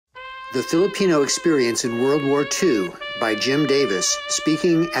The Filipino Experience in World War II by Jim Davis,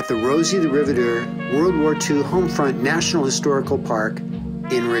 speaking at the Rosie the Riveter World War II Homefront National Historical Park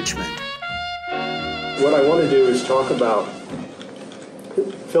in Richmond. What I want to do is talk about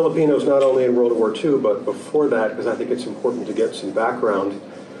Filipinos not only in World War II, but before that, because I think it's important to get some background,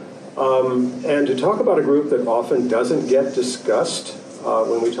 and to talk about a group that often doesn't get discussed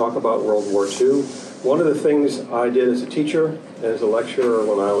when we talk about World War II. One of the things I did as a teacher and as a lecturer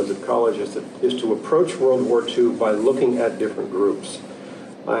when I was at college is to approach World War II by looking at different groups.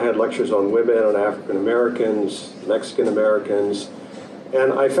 I had lectures on women, on African Americans, Mexican Americans,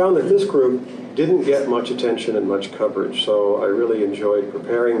 and I found that this group didn't get much attention and much coverage. So I really enjoyed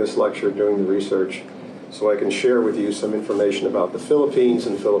preparing this lecture, doing the research, so I can share with you some information about the Philippines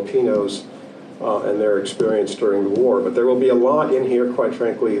and Filipinos and their experience during the war. But there will be a lot in here, quite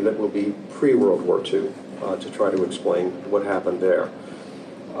frankly, that will be pre-World War II to try to explain what happened there.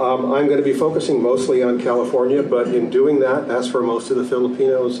 I'm going to be focusing mostly on California, but in doing that, that's where most of the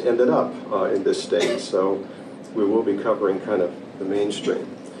Filipinos ended up in this state. So we will be covering kind of the mainstream.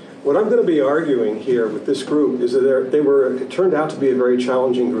 What I'm going to be arguing here with this group is that it turned out to be a very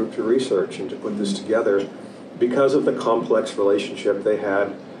challenging group to research and to put this together because of the complex relationship they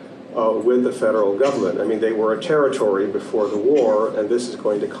had with the federal government. I mean, they were a territory before the war, and this is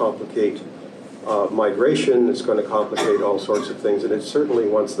going to complicate migration, it's going to complicate all sorts of things, and it's certainly,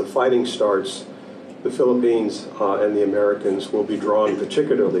 once the fighting starts, the Philippines and the Americans will be drawn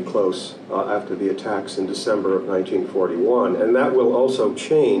particularly close after the attacks in December of 1941, and that will also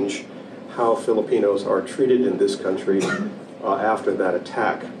change how Filipinos are treated in this country after that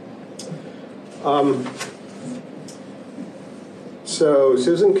attack. So,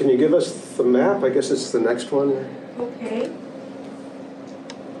 Susan, can you give us the map? I guess it's the next one. Okay.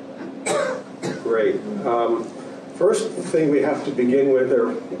 Great. First thing we have to begin with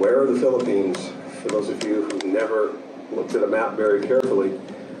are, where are the Philippines? For those of you who've never looked at a map very carefully,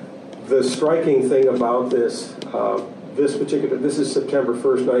 the striking thing about this, this is September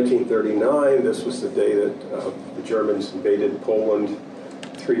 1st, 1939. This was the day that the Germans invaded Poland.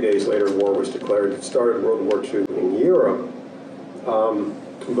 3 days later, war was declared. It started World War II in Europe.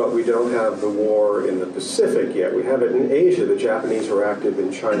 But we don't have the war in the Pacific yet. We have it in Asia. The Japanese are active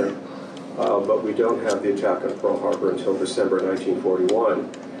in China, but we don't have the attack on Pearl Harbor until December 1941.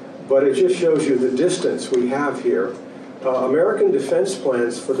 But it just shows you the distance we have here. American defense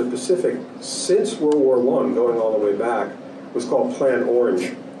plans for the Pacific since World War I, going all the way back, was called Plan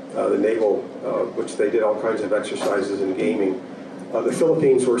Orange, the naval, which they did all kinds of exercises and gaming. The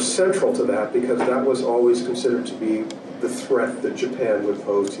Philippines were central to that because that was always considered to be the threat that Japan would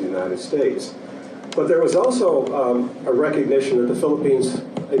pose to the United States. But there was also a recognition that the Philippines,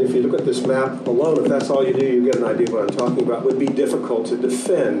 and if you look at this map alone, if that's all you do, you get an idea of what I'm talking about, would be difficult to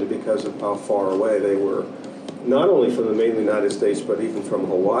defend because of how far away they were, not only from the mainland United States, but even from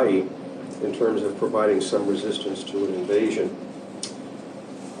Hawaii, in terms of providing some resistance to an invasion.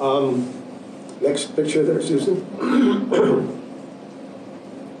 Next picture there, Susan.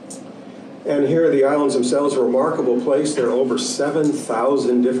 And here are the islands themselves, a remarkable place. There are over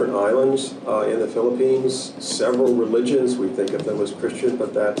 7,000 different islands in the Philippines, several religions. We think of them as Christian,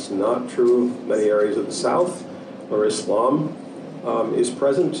 but that's not true of many areas of the South, where Islam is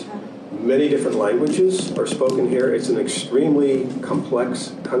present. Many different languages are spoken here. It's an extremely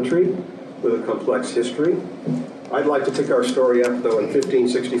complex country with a complex history. I'd like to pick our story up, though, in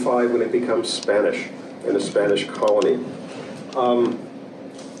 1565 when it becomes Spanish in a Spanish colony.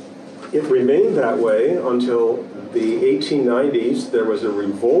 It remained that way until the 1890s. There was a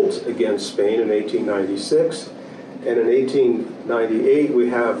revolt against Spain in 1896, and in 1898 we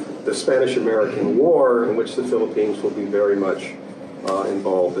have the Spanish-American War, in which the Philippines will be very much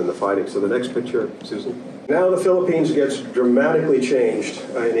involved in the fighting. So the next picture, Susan. Now the Philippines gets dramatically changed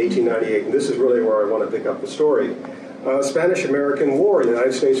in 1898, and this is really where I want to pick up the story. Spanish-American War. The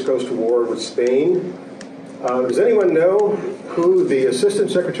United States goes to war with Spain. Does anyone know who the Assistant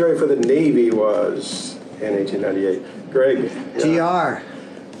Secretary for the Navy was in 1898? Greg? DR.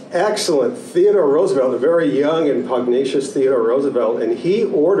 Excellent. Theodore Roosevelt, a very young and pugnacious Theodore Roosevelt, and he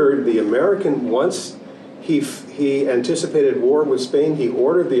ordered the American, once he anticipated war with Spain, he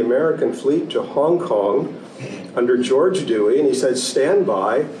ordered the American fleet to Hong Kong under George Dewey, and he said, stand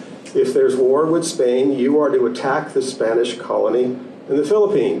by. If there's war with Spain, you are to attack the Spanish colony in the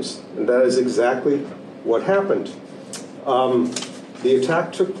Philippines. And that is exactly what happened. The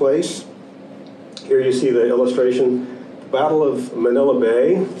attack took place. Here you see the illustration. Battle of Manila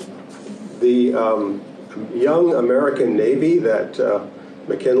Bay. The young American Navy that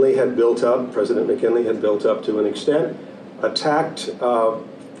McKinley had built up, President McKinley had built up to an extent, attacked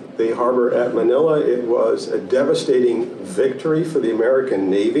the harbor at Manila. It was a devastating victory for the American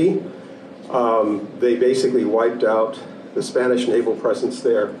Navy. They basically wiped out the Spanish naval presence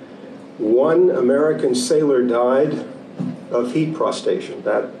there. One American sailor died of heat prostration.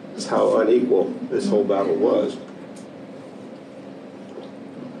 That's how unequal this whole battle was.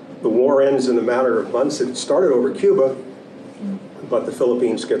 The war ends in a matter of months. It started over Cuba, but the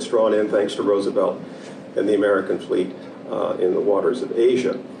Philippines gets drawn in thanks to Roosevelt and the American fleet in the waters of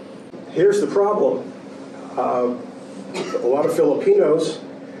Asia. Here's the problem. A lot of Filipinos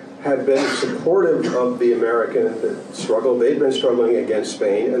had been supportive of the American struggle. They'd been struggling against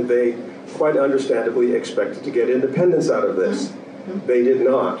Spain, and they quite understandably expected to get independence out of this. They did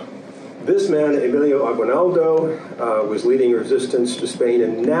not. This man, Emilio Aguinaldo, was leading resistance to Spain,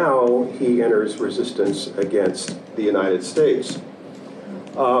 and now he enters resistance against the United States.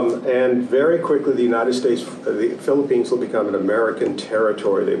 And very quickly, the Philippines will become an American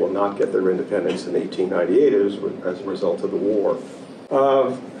territory. They will not get their independence in 1898 as a result of the war.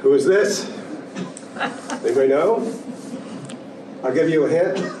 Who is this? Anybody know? I'll give you a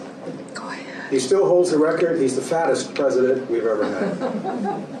hint. Go ahead. He still holds the record. He's the fattest president we've ever had.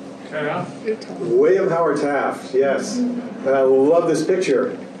 William Howard Taft, yes. And I love this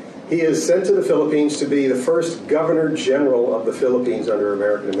picture. He is sent to the Philippines to be the first Governor General of the Philippines under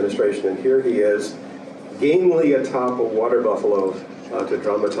American administration. And here he is, gamely atop a water buffalo to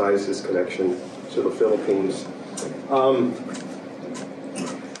dramatize his connection to the Philippines.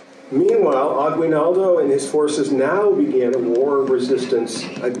 Meanwhile, Aguinaldo and his forces now began a war of resistance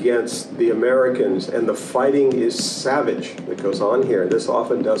against the Americans, and the fighting is savage that goes on here. This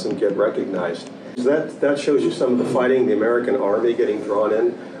often doesn't get recognized. That shows you some of the fighting, the American army getting drawn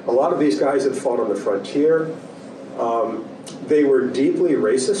in. A lot of these guys had fought on the frontier. They were deeply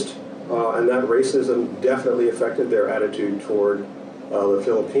racist, and that racism definitely affected their attitude toward the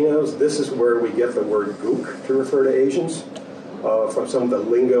Filipinos. This is where we get the word gook to refer to Asians. From some of the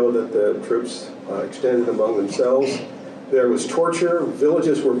lingo that the troops extended among themselves. There was torture,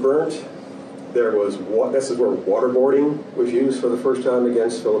 villages were burnt, this is where waterboarding was used for the first time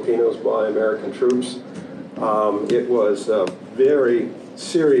against Filipinos by American troops. It was very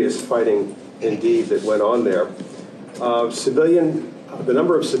serious fighting indeed that went on there. The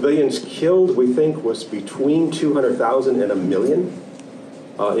number of civilians killed, we think, was between 200,000 and 1 million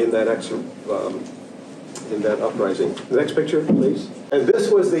in that uprising. The next picture, please. And this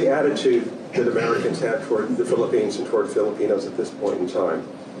was the attitude that Americans had toward the Philippines and toward Filipinos at this point in time.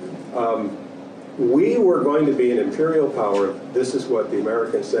 We were going to be an imperial power, this is what the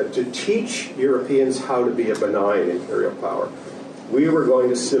Americans said, to teach Europeans how to be a benign imperial power. We were going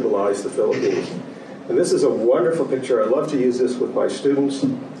to civilize the Philippines. And this is a wonderful picture. I love to use this with my students.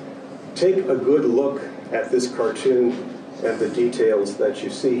 Take a good look at this cartoon and the details that you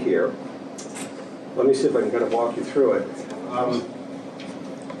see here. Let me see if I can kind of walk you through it.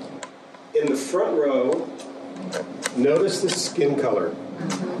 In the front row, notice the skin color.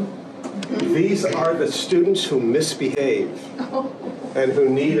 These are the students who misbehave and who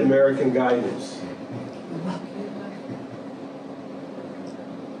need American guidance.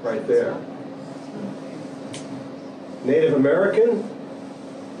 Right there. Native American,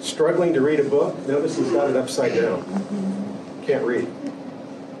 struggling to read a book. Notice he's got it upside down. Can't read.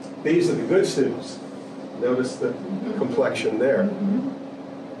 These are the good students. Notice the complexion there.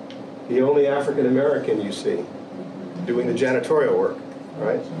 The only African American you see doing the janitorial work,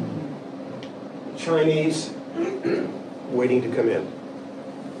 right? Chinese waiting to come in.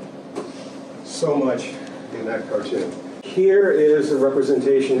 So much in that cartoon. Here is a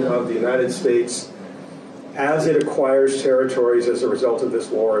representation of the United States as it acquires territories as a result of this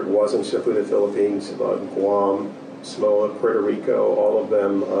war. It wasn't simply the Philippines, but Guam, Samoa, Puerto Rico, all of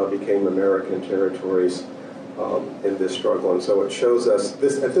them became American territories in this struggle. And so it shows us,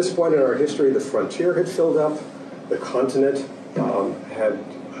 at this point in our history, the frontier had filled up, the continent had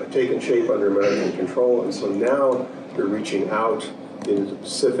taken shape under American control, and so now we're reaching out into the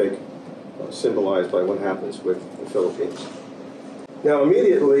Pacific, symbolized by what happens with the Philippines. Now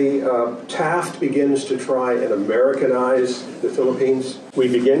immediately, Taft begins to try and Americanize the Philippines. We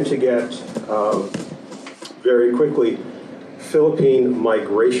begin to get very quickly Philippine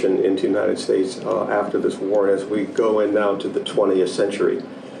migration into the United States after this war, as we go in now to the 20th century.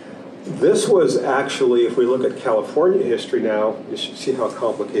 This was actually, if we look at California history now, you should see how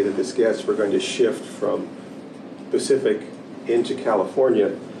complicated this gets. We're going to shift from Pacific into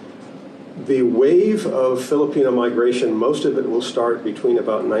California. The wave of Filipino migration, most of it will start between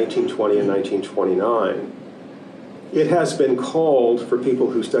about 1920 and 1929. It has been called, for people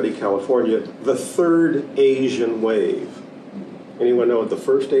who study California, the third Asian wave. Anyone know what the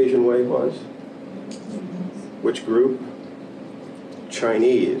first Asian wave was? Which group?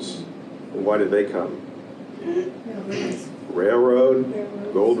 Chinese. And why did they come?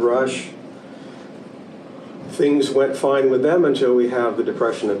 Railroad, gold rush. Things went fine with them until we have the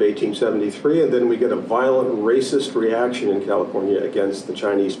Depression of 1873, and then we get a violent racist reaction in California against the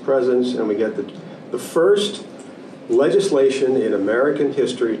Chinese presence, and we get the first legislation in American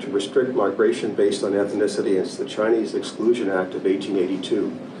history to restrict migration based on ethnicity. It's the Chinese Exclusion Act of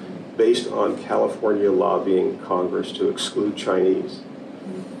 1882, based on California lobbying Congress to exclude Chinese.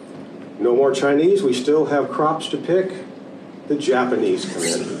 No more Chinese, we still have crops to pick. The Japanese come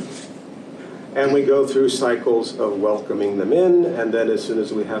in. And we go through cycles of welcoming them in, and then as soon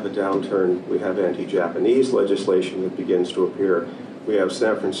as we have a downturn, we have anti-Japanese legislation that begins to appear. We have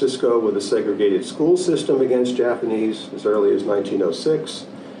San Francisco with a segregated school system against Japanese as early as 1906,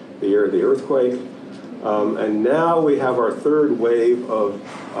 the year of the earthquake. And now we have our third wave of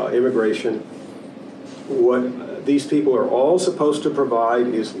immigration. What these people are all supposed to provide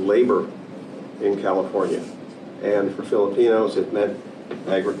is labor in California. And for Filipinos, it meant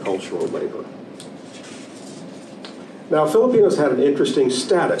agricultural labor. Now, Filipinos had an interesting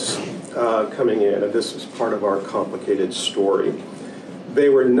status coming in, and this is part of our complicated story. They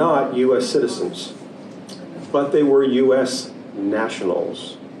were not U.S. citizens, but they were U.S.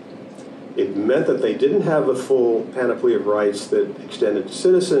 nationals. It meant that they didn't have the full panoply of rights that extended to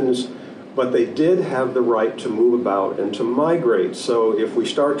citizens, but they did have the right to move about and to migrate. So if we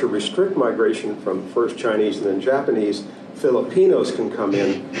start to restrict migration from first Chinese and then Japanese, Filipinos can come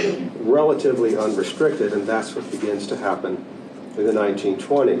in relatively unrestricted, and that's what begins to happen in the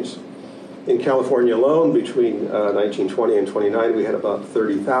 1920s. In California alone, between 1920 and 29, we had about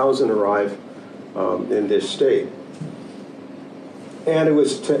 30,000 arrive in this state. And it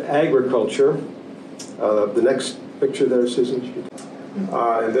was to agriculture. The next picture there, Susan.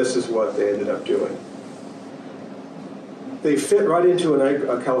 And this is what they ended up doing. They fit right into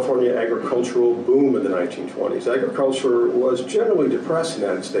a California agricultural boom in the 1920s. Agriculture was generally depressed in the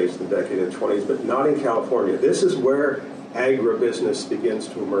United States in the decade of the 20s, but not in California. This is where agribusiness begins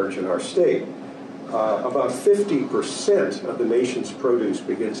to emerge in our state. About 50% of the nation's produce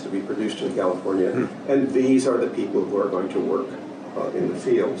begins to be produced in California, and these are the people who are going to work in the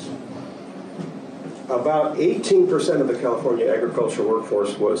fields. About 18% of the California agricultural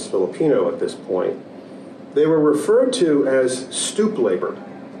workforce was Filipino at this point. They were referred to as stoop labor.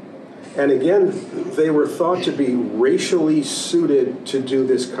 And again, they were thought to be racially suited to do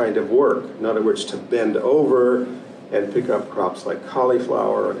this kind of work. In other words, to bend over and pick up crops like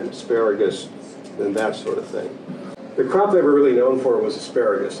cauliflower and asparagus and that sort of thing. The crop they were really known for was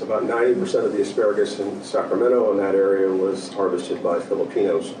asparagus. About 90% of the asparagus in Sacramento and that area was harvested by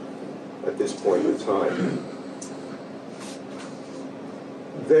Filipinos at this point in time.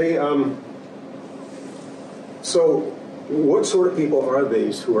 So what sort of people are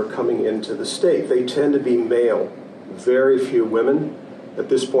these who are coming into the state? They tend to be male, very few women at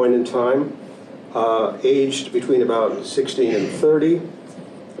this point in time, aged between about 16 and 30.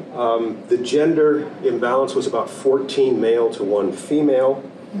 The gender imbalance was about 14 male to 1 female.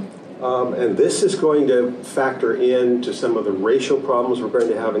 And this is going to factor into some of the racial problems we're going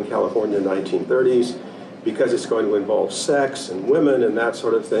to have in California in the 1930s, because it's going to involve sex and women and that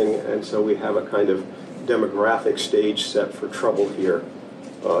sort of thing. And so we have a kind of demographic stage set for trouble here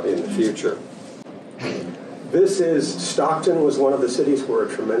in the future. This is Stockton was one of the cities where a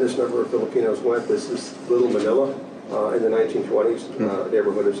tremendous number of Filipinos went. This is Little Manila in the 1920s,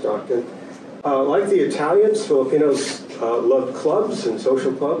 neighborhood of Stockton. Like the Italians, Filipinos loved clubs and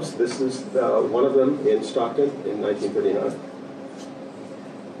social clubs. This is one of them in Stockton in 1939.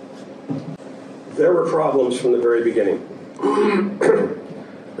 There were problems from the very beginning.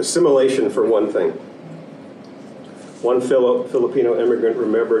 Assimilation, for one thing. One Filipino immigrant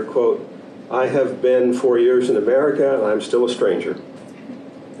remembered, quote, "I have been 4 years in America and I'm still a stranger.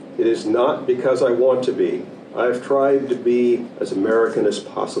 It is not because I want to be. I've tried to be as American as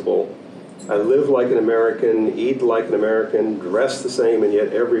possible. I live like an American, eat like an American, dress the same, and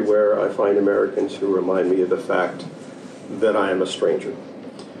yet everywhere I find Americans who remind me of the fact that I am a stranger."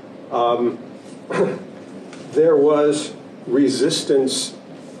 There was resistance.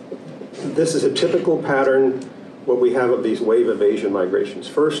 This is a typical pattern, what we have of these wave of Asian migrations.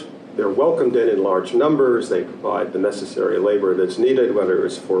 First, they're welcomed in large numbers. They provide the necessary labor that's needed, whether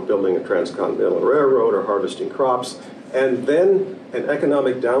it's for building a transcontinental railroad or harvesting crops. And then an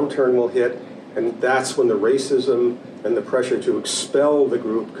economic downturn will hit, and that's when the racism and the pressure to expel the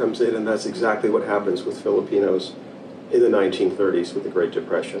group comes in, and that's exactly what happens with Filipinos in the 1930s with the Great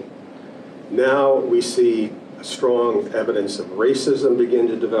Depression. Now we see strong evidence of racism began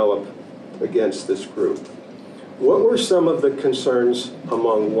to develop against this group. What were some of the concerns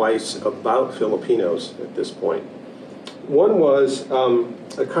among whites about Filipinos at this point? One was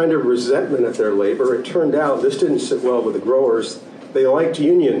a kind of resentment at their labor. It turned out this didn't sit well with the growers. They liked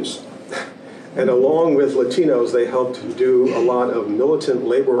unions. And along with Latinos, they helped do a lot of militant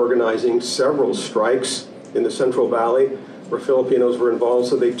labor organizing, several strikes in the Central Valley where Filipinos were involved.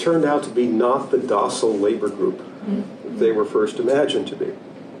 So they turned out to be not the docile labor group that they were first imagined to be.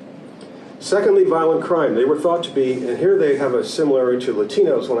 Secondly, violent crime. They were thought to be, and here they have a similarity to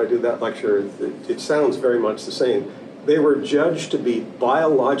Latinos. When I do that lecture, it sounds very much the same. They were judged to be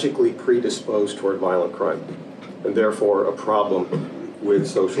biologically predisposed toward violent crime, and therefore a problem with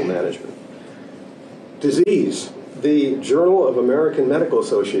social management. Disease. The Journal of American Medical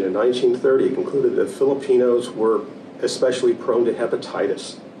Association in 1930 concluded that Filipinos were especially prone to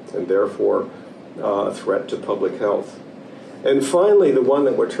hepatitis, and therefore a threat to public health. And finally, the one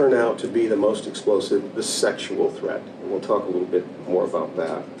that would turn out to be the most explosive, the sexual threat. And we'll talk a little bit more about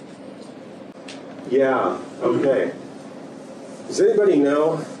that. Yeah, okay. Does anybody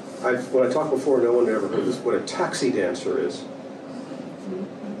know, when I talked before, no one ever heard this, what a taxi dancer is?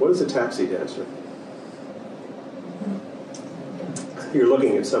 What is a taxi dancer? You're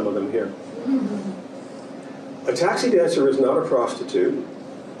looking at some of them here. A taxi dancer is not a prostitute.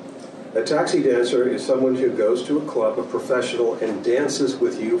 A taxi dancer is someone who goes to a club, a professional, and dances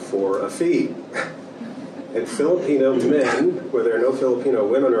with you for a fee. And Filipino men, where there are no Filipino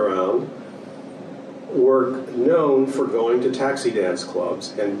women around, were known for going to taxi dance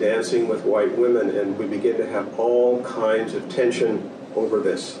clubs and dancing with white women, and we begin to have all kinds of tension over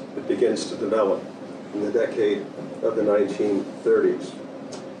this. It begins to develop in the decade of the 1930s.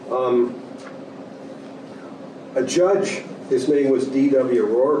 A judge, his name was D.W.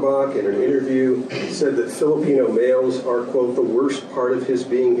 Rohrbach, in an interview said that Filipino males are, quote, the worst part of his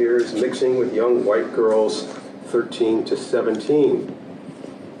being here is mixing with young white girls 13 to 17.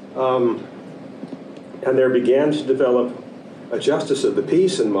 And there began to develop a justice of the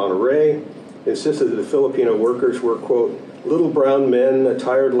peace in Monterey, insisted that the Filipino workers were, quote, little brown men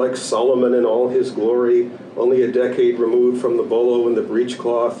attired like Solomon in all his glory, only a decade removed from the bolo and the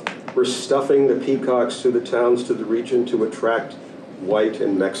breechcloth, were stuffing the peacocks through the towns to the region to attract white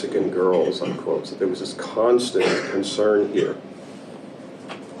and Mexican girls, unquote. So there was this constant concern here.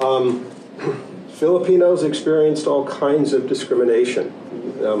 Filipinos experienced all kinds of discrimination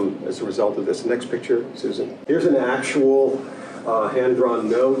as a result of this. Next picture, Susan. Here's an actual hand-drawn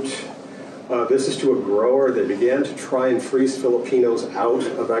note. This is to a grower. They began to try and freeze Filipinos out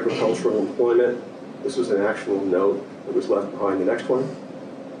of agricultural employment. This was an actual note that was left behind. The next one.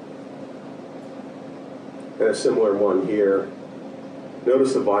 And a similar one here.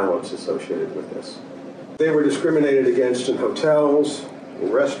 Notice the violence associated with this. They were discriminated against in hotels,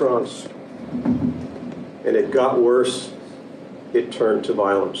 in restaurants, and it got worse. It turned to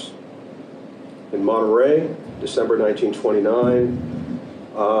violence. In Monterey, December 1929,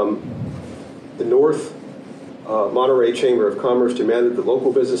 the North Monterey Chamber of Commerce demanded that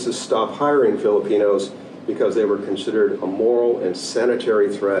local businesses stop hiring Filipinos because they were considered a moral and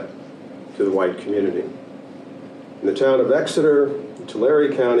sanitary threat to the white community. In the town of Exeter, in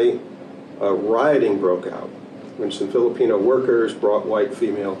Tulare County, rioting broke out when some Filipino workers brought white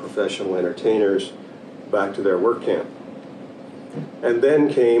female professional entertainers back to their work camp. And then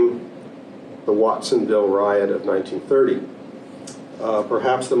came the Watsonville riot of 1930,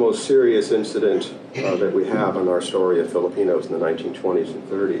 perhaps the most serious incident that we have in our story of Filipinos in the 1920s and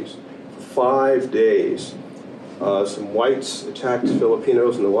 30s. For 5 days, some whites attacked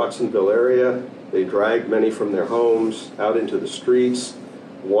Filipinos in the Watsonville area. They dragged many from their homes out into the streets.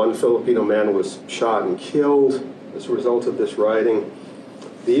 One Filipino man was shot and killed as a result of this rioting.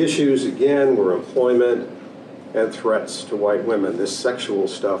 The issues, again, were employment and threats to white women, this sexual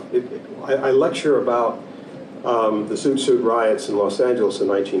stuff. I lecture about the Zoot Suit riots in Los Angeles in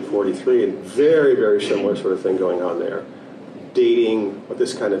 1943, and very, very similar sort of thing going on there. Dating,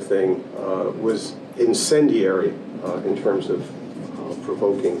 this kind of thing, was incendiary in terms of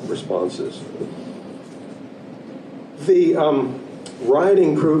provoking responses. The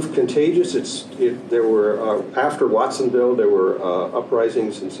rioting proved contagious. There were, after Watsonville, there were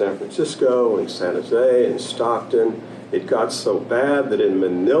uprisings in San Francisco and San Jose and Stockton. It got so bad that in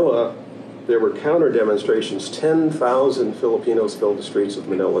Manila, there were counter demonstrations. 10,000 Filipinos filled the streets of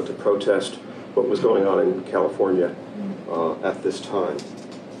Manila to protest what was going on in California at this time.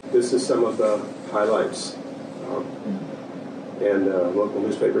 This is some of the highlights. And local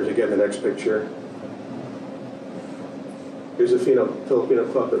newspapers, again, the next picture. Here's a Filipino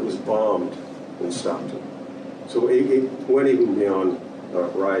club that was bombed in Stockton. So it went even beyond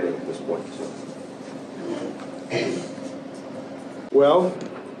rioting at this point. Well,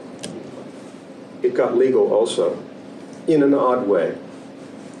 it got legal also, in an odd way.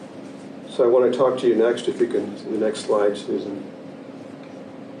 So I want to talk to you next, if you can, the next slide, Susan.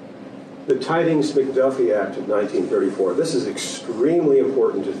 The Tidings-McDuffie Act of 1934. This is extremely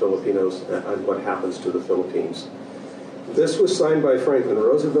important to Filipinos and what happens to the Philippines. This was signed by Franklin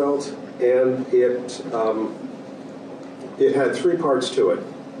Roosevelt, and it had three parts to it.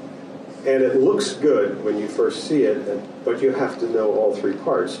 And it looks good when you first see it, but you have to know all three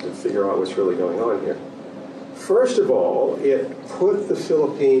parts to figure out what's really going on here. First of all, it put the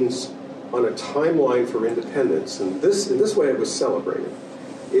Philippines on a timeline for independence, and in this way it was celebrated.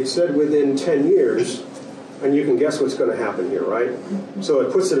 It said within 10 years, and you can guess what's going to happen here, right? So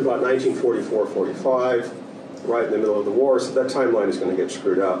it puts it about 1944-45, right in the middle of the war, so that timeline is going to get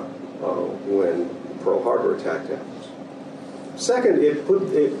screwed up when Pearl Harbor attack happens. Second, it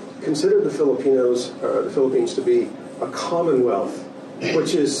considered the Philippines to be a commonwealth,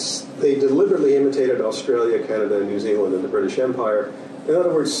 which is, they deliberately imitated Australia, Canada, New Zealand, and the British Empire. In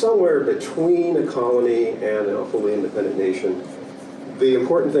other words, somewhere between a colony and a fully independent nation. The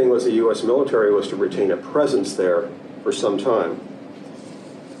important thing was the U.S. military was to retain a presence there for some time.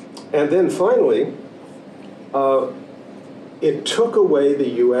 And then finally, it took away the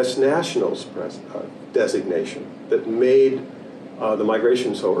U.S. nationals designation that made the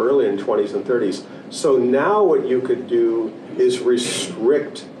migration so early in the 20s and 30s. So now what you could do is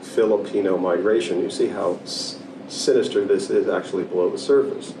restrict Filipino migration. You see how sinister this is actually below the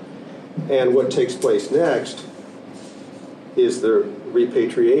surface. And what takes place next is the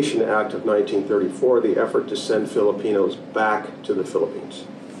Repatriation Act of 1934, the effort to send Filipinos back to the Philippines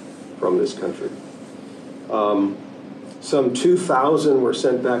from this country. Some 2,000 were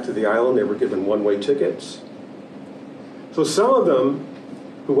sent back to the island. They were given one-way tickets. So some of them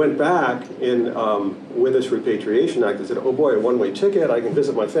who went back with this Repatriation Act, they said, oh boy, a one-way ticket, I can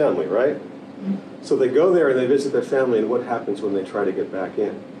visit my family, right? So they go there and they visit their family, and what happens when they try to get back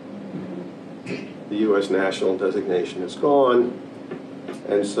in? The U.S. national designation is gone,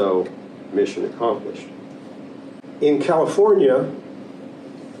 and so mission accomplished. In California,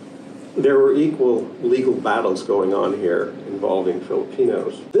 there were equal legal battles going on here involving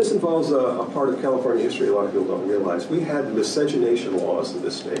Filipinos. This involves a part of California history a lot of people don't realize. We had the miscegenation laws in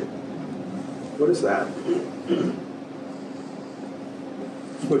this state. What is that?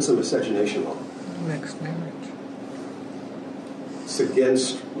 What's the miscegenation law? Mixed marriage. It's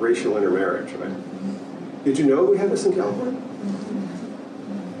against racial intermarriage, right? Did you know we had this in California?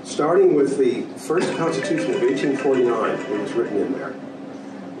 Starting with the first Constitution of 1849, it was written in there.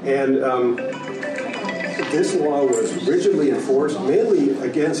 And this law was rigidly enforced, mainly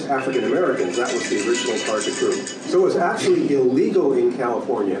against African Americans. That was the original target group. So it was actually illegal in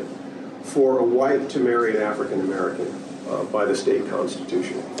California for a white to marry an African American by the state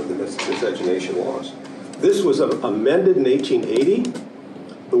constitution for the miscegenation laws. This was amended in 1880.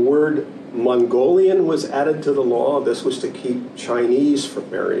 The word Mongolian was added to the law. This was to keep Chinese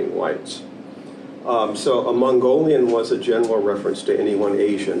from marrying whites. So a Mongolian was a general reference to anyone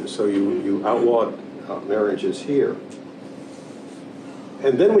Asian. So you outlawed marriages here.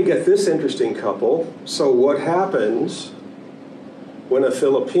 And then we get this interesting couple. So what happens when a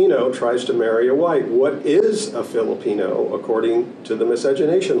Filipino tries to marry a white? What is a Filipino according to the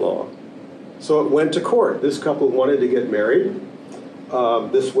miscegenation law? So it went to court. This couple wanted to get married.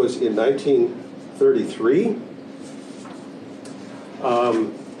 This was in 1933.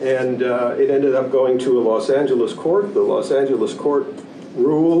 And it ended up going to a Los Angeles court. The Los Angeles court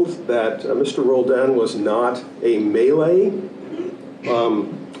ruled that Mr. Roldan was not a Malay,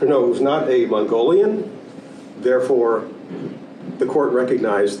 it was not a Mongolian. Therefore, the court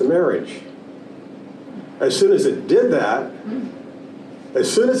recognized the marriage. As soon as it did that,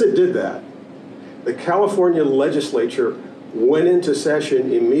 the California legislature went into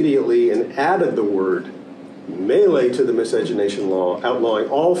session immediately and added the word Malay to the miscegenation law, outlawing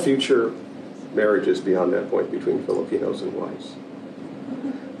all future marriages beyond that point between Filipinos and whites.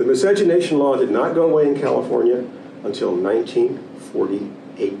 The miscegenation law did not go away in California until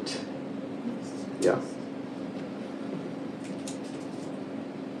 1948. Yeah.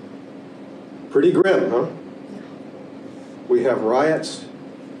 Pretty grim, huh? We have riots,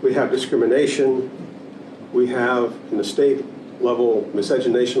 we have discrimination, we have, in the state level,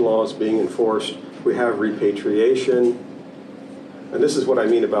 miscegenation laws being enforced. We have repatriation. And this is what I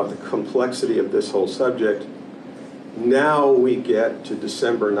mean about the complexity of this whole subject. Now we get to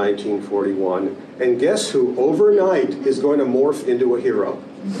December 1941, and guess who overnight is going to morph into a hero?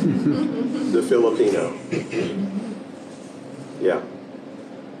 the Filipino. Yeah.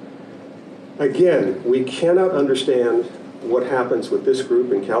 Again, we cannot understand what happens with this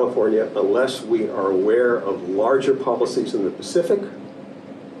group in California unless we are aware of larger policies in the Pacific,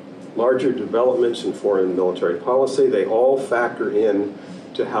 larger developments in foreign and military policy. They all factor in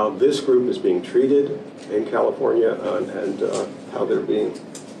to how this group is being treated in California and how they're being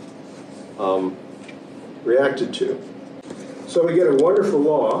reacted to. So we get a wonderful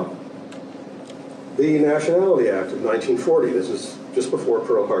law, the Nationality Act of 1940. This is just before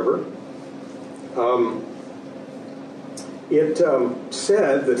Pearl Harbor. It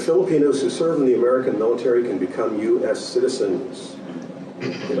said that Filipinos who serve in the American military can become U.S. citizens.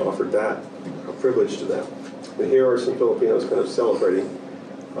 It offered that, a privilege to them. And here are some Filipinos kind of celebrating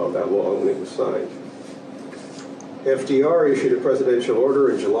that law when it was signed. FDR issued a presidential order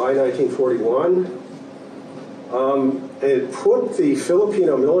in July 1941. And it put the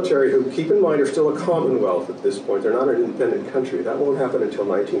Filipino military, who, keep in mind, are still a commonwealth at this point. They're not an independent country. That won't happen until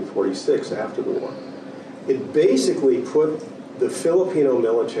 1946, after the war. It basically put the Filipino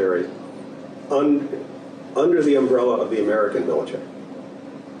military under the umbrella of the American military.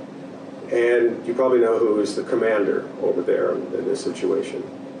 And you probably know who is the commander over there in this situation.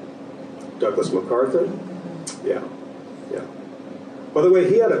 Douglas MacArthur? Yeah. By the way,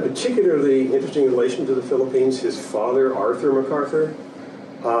 he had a particularly interesting relation to the Philippines. His father, Arthur MacArthur,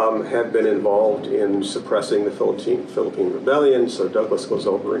 had been involved in suppressing the Philippine rebellion, so Douglas goes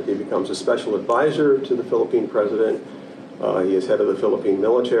over and he becomes a special advisor to the Philippine president. He is head of the Philippine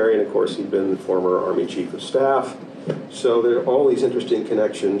military, and of course he'd been former Army Chief of Staff. So there are all these interesting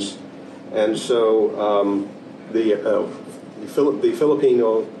connections. And so the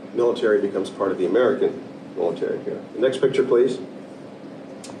Filipino military becomes part of the American military here. The next picture, please.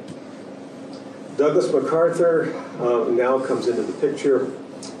 Douglas MacArthur now comes into the picture,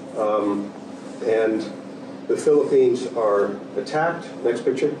 and the Philippines are attacked. Next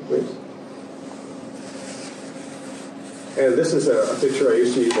picture, please. And this is a picture I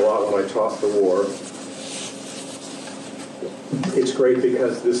used to use a lot when I taught the war. It's great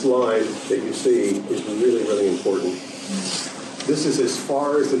because this line that you see is really, really important. This is as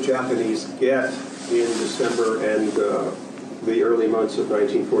far as the Japanese get in December and the early months of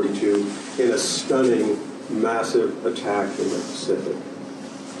 1942 in a stunning, massive attack in the Pacific.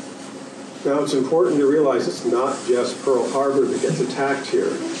 Now, it's important to realize it's not just Pearl Harbor that gets attacked here.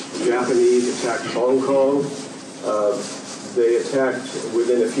 The Japanese attacked Hong Kong. They attacked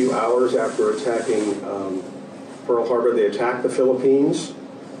within a few hours after attacking Pearl Harbor. They attacked the Philippines.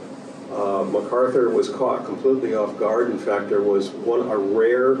 MacArthur was caught completely off guard. In fact, there was a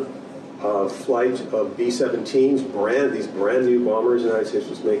rare flight of B-17s, these brand new bombers the United States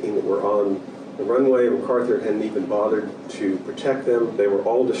was making that were on the runway. MacArthur hadn't even bothered to protect them. They were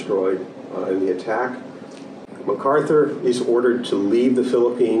all destroyed in the attack. MacArthur is ordered to leave the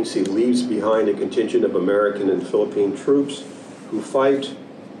Philippines. He leaves behind a contingent of American and Philippine troops who fight.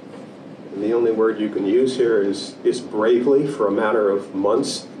 And the only word you can use here is bravely for a matter of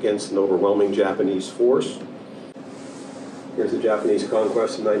months against an overwhelming Japanese force. Here's the Japanese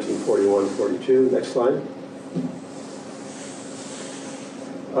conquest in 1941-42. Next slide.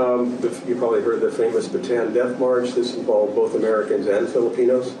 You probably heard the famous Bataan Death March. This involved both Americans and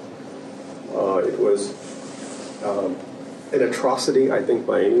Filipinos. It was an atrocity, I think,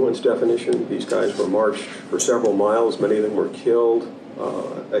 by anyone's definition. These guys were marched for several miles. Many of them were killed.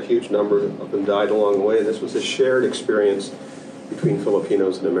 A huge number of them died along the way. This was a shared experience between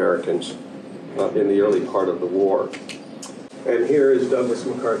Filipinos and Americans in the early part of the war. And here is Douglas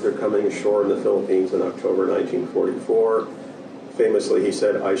MacArthur coming ashore in the Philippines in October 1944. Famously, he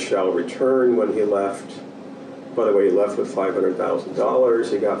said, "I shall return," when he left. By the way, he left with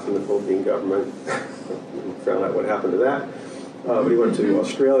 $500,000 he got from the Philippine government. Found out what happened to that. But he went to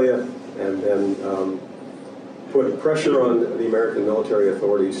Australia and then put pressure on the American military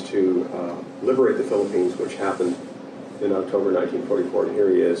authorities to liberate the Philippines, which happened in October 1944. And here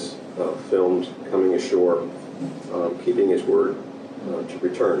he is, filmed coming ashore, keeping his word to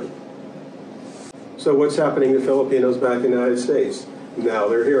return. So what's happening to Filipinos back in the United States? Now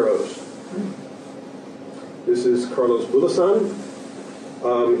they're heroes. This is Carlos Bulasan.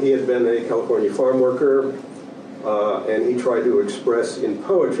 He had been a California farm worker, and he tried to express in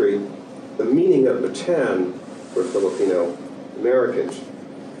poetry the meaning of Bataan for Filipino Americans.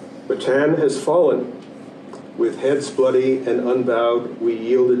 Bataan has fallen. With heads bloody and unbowed, we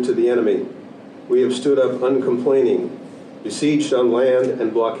yielded to the enemy. We have stood up uncomplaining. Besieged on land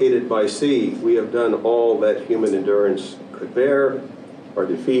and blockaded by sea, we have done all that human endurance could bear. Our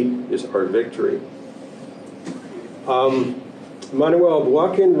defeat is our victory. Manuel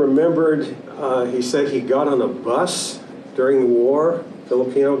Buakin remembered, he said he got on a bus during the war,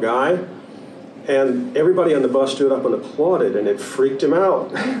 Filipino guy, and everybody on the bus stood up and applauded, and it freaked him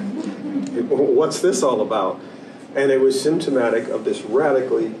out. What's this all about? And it was symptomatic of this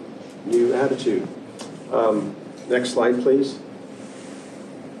radically new attitude. Next slide, please.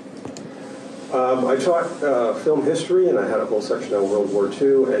 I taught film history, and I had a whole section on World War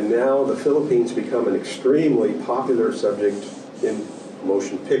II, and now the Philippines become an extremely popular subject in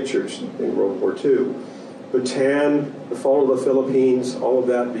motion pictures in World War II. Bataan, The Fall of the Philippines, all of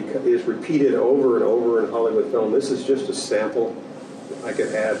that is repeated over and over in Hollywood film. This is just a sample. I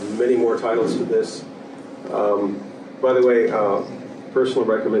could add many more titles to this. By the way, personal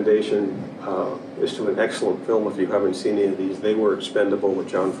recommendation is to an excellent film if you haven't seen any of these. They Were Expendable with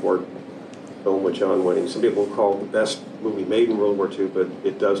John Ford, film with John Wayne. Some people call it the best movie made in World War II, but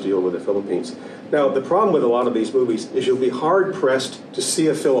it does deal with the Philippines. Now, the problem with a lot of these movies is you'll be hard-pressed to see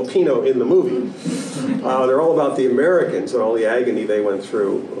a Filipino in the movie. They're all about the Americans and all the agony they went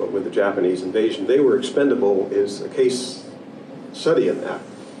through with the Japanese invasion. They Were Expendable is a case study in that.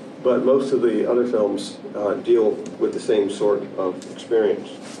 But most of the other films deal with the same sort of experience.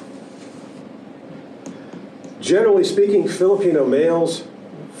 Generally speaking, Filipino males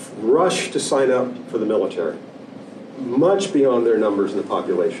rush to sign up for the military, much beyond their numbers in the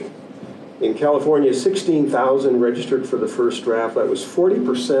population. In California, 16,000 registered for the first draft. That was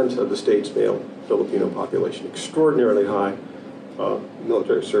 40% of the state's male Filipino population. Extraordinarily high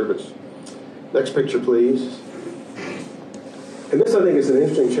military service. Next picture, please. And this, I think, is an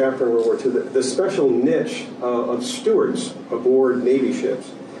interesting chapter in World War II, the special niche of stewards aboard Navy ships.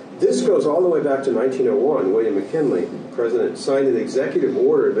 This goes all the way back to 1901. William McKinley, president, signed an executive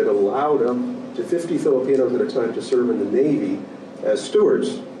order that allowed up to 50 Filipinos at a time to serve in the Navy as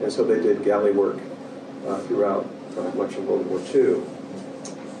stewards. And so they did galley work throughout much of World War II.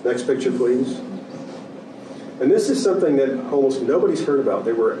 Next picture, please. And this is something that almost nobody's heard about.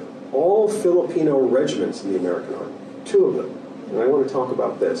 There were all Filipino regiments in the American Army, 2 of them. And I want to talk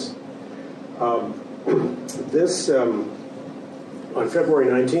about this. On February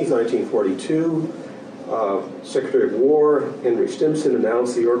 19th, 1942, Secretary of War Henry Stimson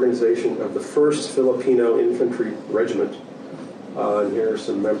announced the organization of the 1st Filipino Infantry Regiment. And here are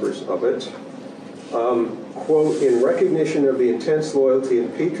some members of it. Quote, in recognition of the intense loyalty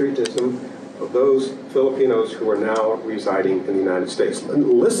and patriotism of those Filipinos who are now residing in the United States.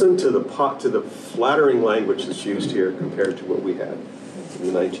 And listen to the flattering language that's used here compared to what we had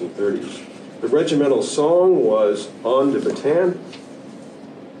in the 1930s. The regimental song was On to Bataan.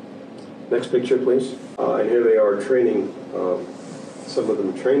 Next picture, please. And here they are training, some of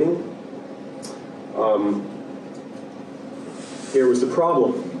them training. Here was the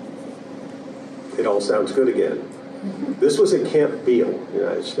problem. It all sounds good again. This was at Camp Beale in the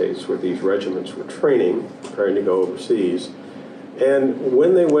United States, where these regiments were training, preparing to go overseas. And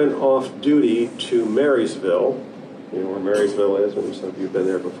when they went off duty to Marysville, you know where Marysville is, and some of you have been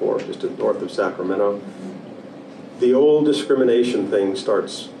there before, just north of Sacramento, the old discrimination thing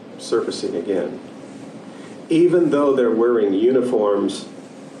starts surfacing again. Even though they're wearing uniforms,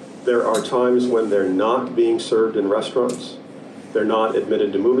 there are times when they're not being served in restaurants. They're not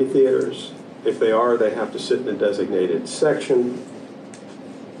admitted to movie theaters. If they are, they have to sit in a designated section.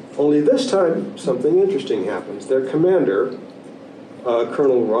 Only this time, something interesting happens. Their commander,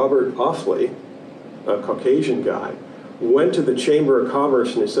 Colonel Robert Offley, a Caucasian guy, went to the Chamber of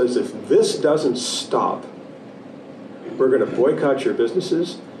Commerce and he says, if this doesn't stop, we're going to boycott your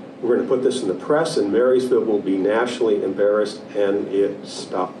businesses, we're going to put this in the press, and Marysville will be nationally embarrassed, and it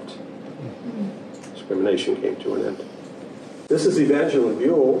stopped. Discrimination came to an end. This is Evangeline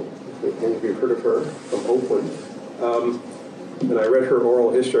Buell. Many of you have heard of her, from Oakland. And I read her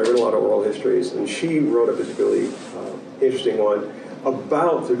oral history. I read a lot of oral histories, and she wrote a particularly interesting one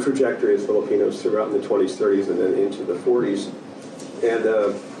about the trajectory of Filipinos throughout in the 20s, 30s, and then into the 40s. And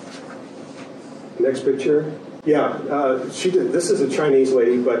next picture. Yeah, she did. This is a Chinese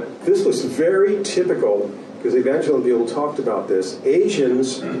lady, but this was very typical, because Evangeline Buell talked about this.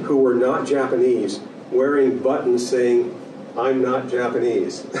 Asians who were not Japanese wearing buttons saying, I'm not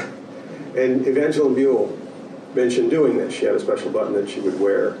Japanese. And Evangeline Buell mentioned doing this. She had a special button that she would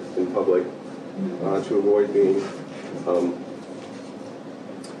wear in public to avoid being.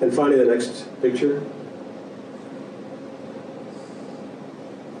 And finally, the next picture.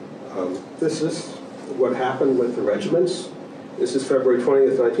 This is what happened with the regiments. This is February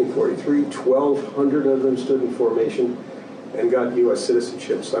 20th, 1943. 1,200 of them stood in formation and got U.S.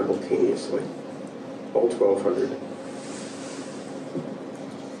 citizenship simultaneously. All 1,200.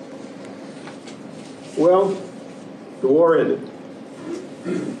 Well, the war ended.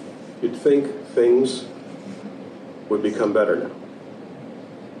 you'd think things would become better now.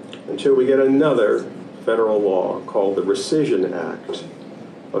 Until we get another federal law called the Rescission Act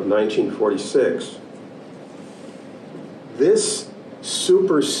of 1946. This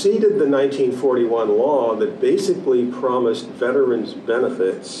superseded the 1941 law that basically promised veterans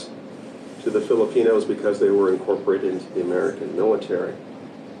benefits to the Filipinos because they were incorporated into the American military.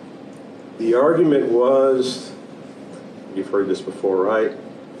 The argument was, you've heard this before, right?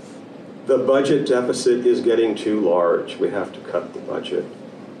 The budget deficit is getting too large. We have to cut the budget.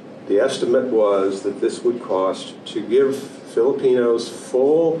 The estimate was that this would cost, to give Filipinos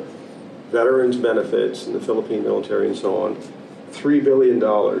full veterans benefits in the Philippine military and so on, $3 billion,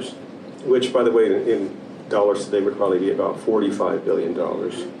 which, by the way, in dollars today would probably be about $45 billion.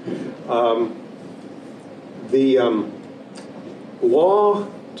 The law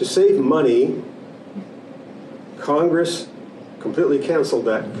to save money, Congress completely canceled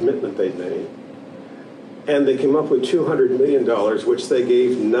that commitment they'd made. And they came up with $200 million, which they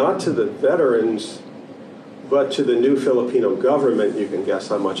gave not to the veterans, but to the new Filipino government. You can guess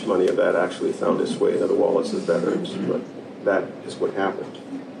how much money of that actually found its way into the wallets of veterans, but that is what happened.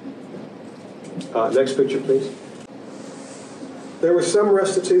 Next picture, please. There was some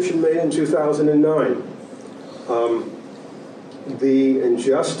restitution made in 2009. The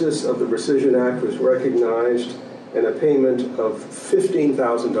injustice of the Rescission Act was recognized, and a payment of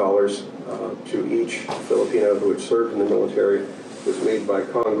 $15,000 to each Filipino who had served in the military was made by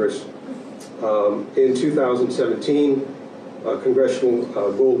Congress. In 2017, a Congressional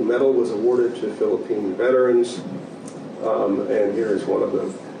Gold Medal was awarded to Philippine veterans, and here is one of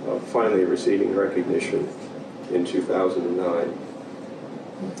them finally receiving recognition in 2009.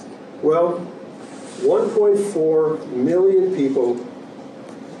 Well, 1.4 million people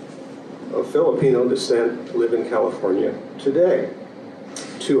of Filipino descent live in California today.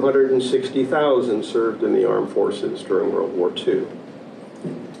 260,000 served in the armed forces during World War II.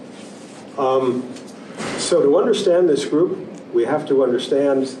 So to understand this group, we have to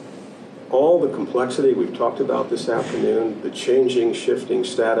understand all the complexity we've talked about this afternoon, the changing, shifting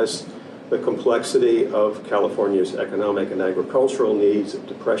status, the complexity of California's economic and agricultural needs, of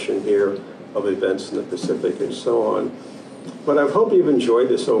depression here, of events in the Pacific, and so on. But I hope you've enjoyed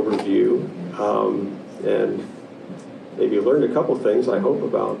this overview and maybe learned a couple things, I hope,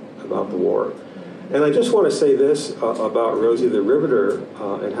 about the war. And I just want to say this about Rosie the Riveter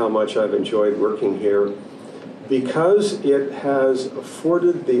and how much I've enjoyed working here, because it has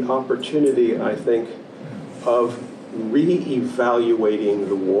afforded the opportunity, I think, of re-evaluating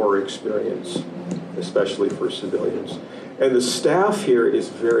the war experience, especially for civilians. And the staff here is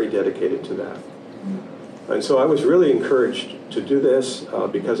very dedicated to that. And so I was really encouraged to do this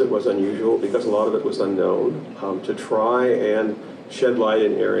because it was unusual, because a lot of it was unknown, to try and shed light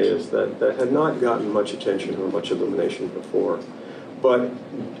in areas that had not gotten much attention or much illumination before. But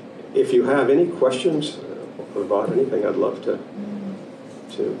if you have any questions about anything, I'd love to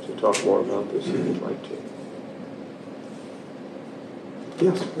talk more about this if you'd like to.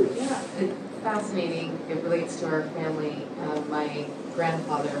 Yes, please. Yeah, it's fascinating. It relates to our family. My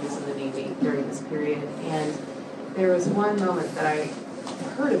grandfather was in the Navy during this period, and there was one moment that I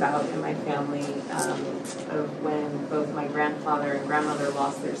heard about in my family of when both my grandfather and grandmother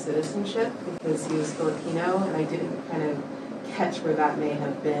lost their citizenship because he was Filipino, and I didn't kind of catch where that may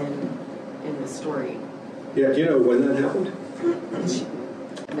have been in the story. Yeah, do you know when that happened?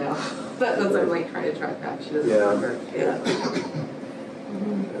 No, that's what I'm like trying to track back. She doesn't remember. Yeah.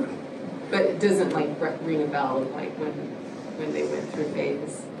 But it doesn't like ring a bell like when they went through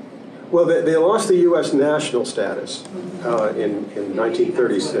phase. Well, they lost the U.S. national status in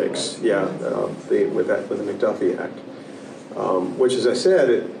 1936. Yeah, with the McDuffie Act, which, as I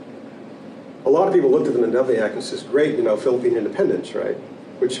said, a lot of people looked at the McDuffie Act and says, "Great, Philippine independence, right?"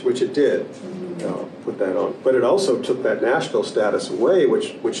 Which it did, put that on. But it also took that national status away,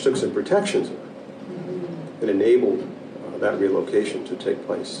 which took some protections. It enabled that relocation to take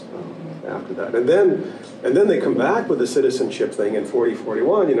place after that. And then they come back with the citizenship thing in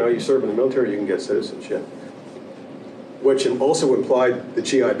 40-41. You serve in the military, you can get citizenship. Which also implied the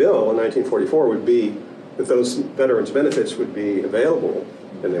GI Bill in 1944 would be that those veterans' benefits would be available,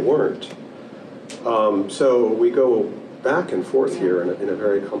 and they weren't. So we go back and forth here in a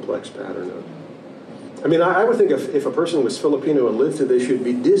very complex pattern. I would think if a person was Filipino and lived through this, you'd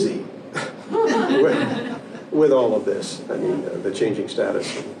be dizzy with all of this. The changing status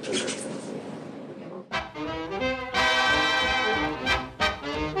and